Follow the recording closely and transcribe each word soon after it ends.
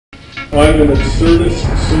I'm an absurdist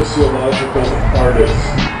sociological artist.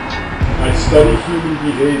 I study human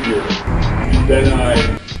behavior, and then I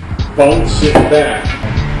bounce it back.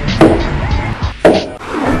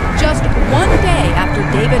 Just one day after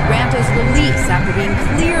David Ranta's release, after being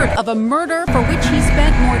cleared of a murder for which he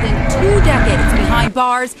spent more than 2 decades behind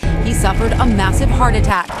bars, he suffered a massive heart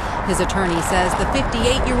attack. His attorney says the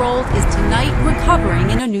 58-year-old is tonight recovering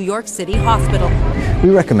in a New York City hospital. We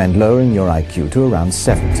recommend lowering your IQ to around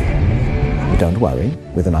 70. But don't worry,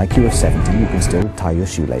 with an IQ of 70 you can still tie your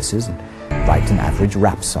shoelaces and write an average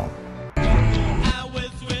rap song.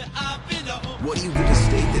 What do you get a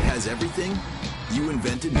state that has everything? You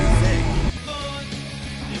invent a new thing.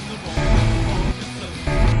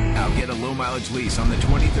 Now get a low-mileage lease on the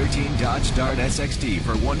 2013 Dodge Dart SXT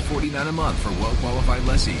for $149 a month for well-qualified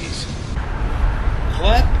lessees.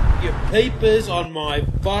 Clap your peepers on my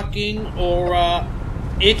fucking aura.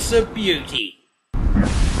 It's a beauty.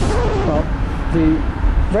 Well,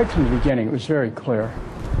 right from the beginning, it was very clear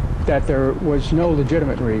that there was no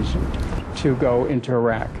legitimate reason to go into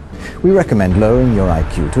Iraq. We recommend lowering your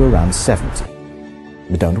IQ to around 70.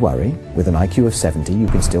 But don't worry, with an IQ of 70 you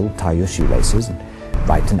can still tie your shoelaces and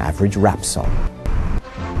write an average rap song.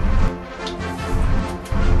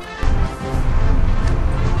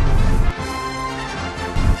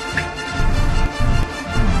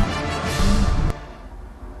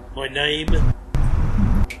 My name,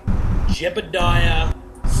 Jebediah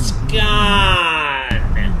Scar.